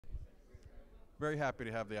Very happy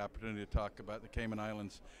to have the opportunity to talk about the Cayman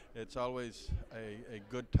Islands. It's always a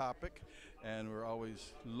good topic, and we're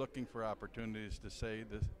always looking for opportunities to say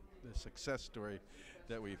the success story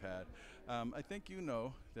that we've had. I think you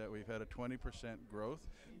know that we've had a 20% growth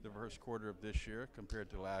the first quarter of this year compared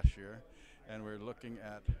to last year, and we're looking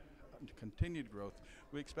at continued growth.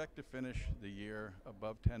 We expect to finish the year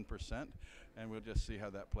above 10%, and we'll just see how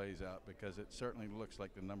that plays out, because it certainly looks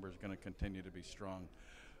like the number is going to continue to be strong.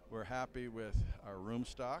 We're happy with our room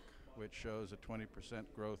stock, which shows a 20%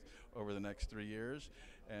 growth over the next 3 years,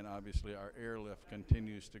 and obviously our airlift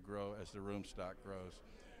continues to grow as the room stock grows.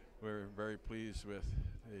 We're very pleased with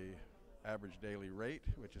the average daily rate,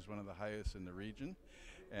 which is one of the highest in the region,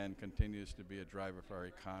 and continues to be a driver for our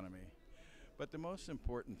economy. But the most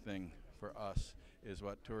important thing for us is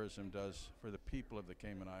what tourism does for the people of the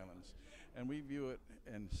Cayman Islands. And we view it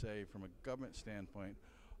and say, from a government standpoint,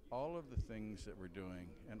 all of the things that we're doing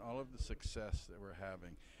and all of the success that we're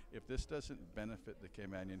having, if this doesn't benefit the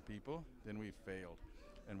Caymanian people, then we've failed.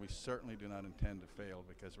 And we certainly do not intend to fail,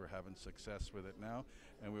 because we're having success with it now,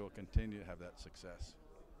 and we will continue to have that success.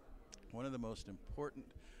 One of the most important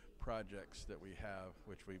projects that we have,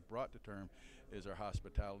 which we brought to term, is our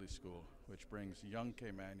hospitality school, which brings young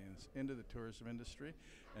Caymanians into the tourism industry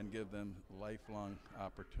and give them lifelong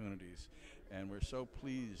opportunities. And we're so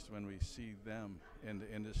pleased when we see them in the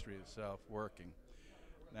industry itself working.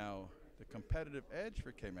 Now, the competitive edge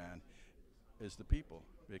for Cayman is the people,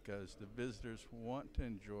 because the visitors want to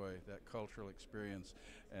enjoy that cultural experience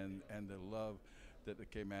and the love that the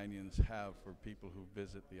Caymanians have for people who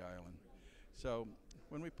visit the island. So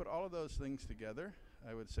when we put all of those things together,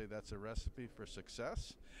 I would say that's a recipe for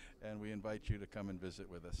success, and we invite you to come and visit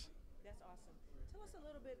with us. That's awesome. Tell us a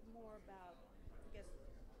little bit more about, I guess,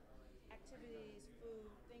 activities, food,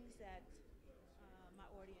 things that my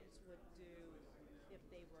audience would do if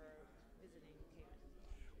they were visiting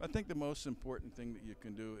Cayman. I think the most important thing that you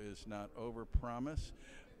can do is not overpromise,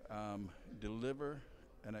 deliver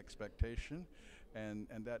an expectation, and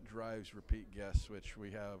that drives repeat guests, which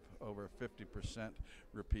we have over 50%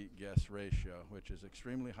 repeat guest ratio, which is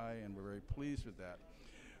extremely high, and we're very pleased with that.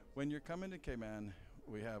 When you're coming to Cayman,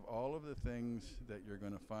 we have all of the things that you're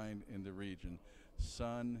going to find in the region: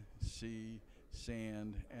 sun, sea,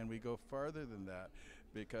 sand, and we go farther than that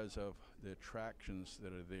because of the attractions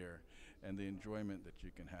that are there and the enjoyment that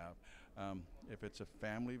you can have. If it's a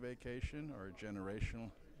family vacation or a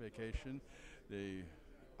generational vacation, the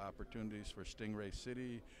opportunities for Stingray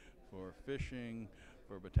City, for fishing,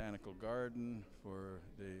 for Botanical Garden, for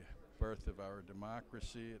the birth of our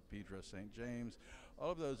democracy at Pedro St. James, all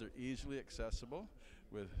of those are easily accessible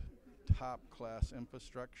with top-class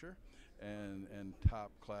infrastructure and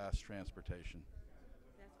top-class transportation.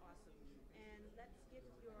 That's awesome. And let's get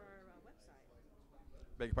your website.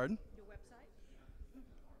 Beg your pardon? Your website?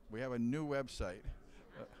 We have a new website,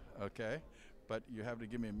 okay, but you have to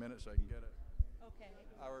give me a minute so I can get it. Okay.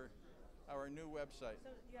 Our new website.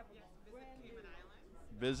 So you have a brand new Cayman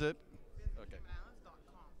Islands. Visit. Okay.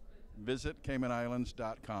 CaymanIslands.com. Visit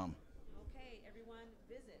CaymanIslands.com. Okay, everyone,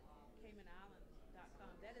 visit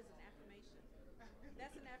CaymanIslands.com. That is an affirmation.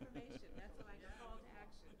 That's an affirmation. That's like a call to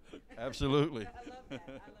action. Absolutely. I love that.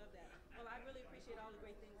 I love that. Well, I really appreciate all the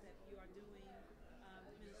great things that you are doing,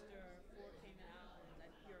 Minister, for Cayman Islands.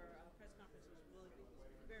 Your press conference was really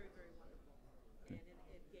very, very wonderful. And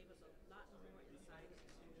it gave us a lot more insight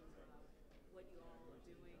into what you all are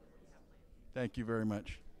doing and what you have planned. Thank you very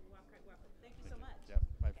much.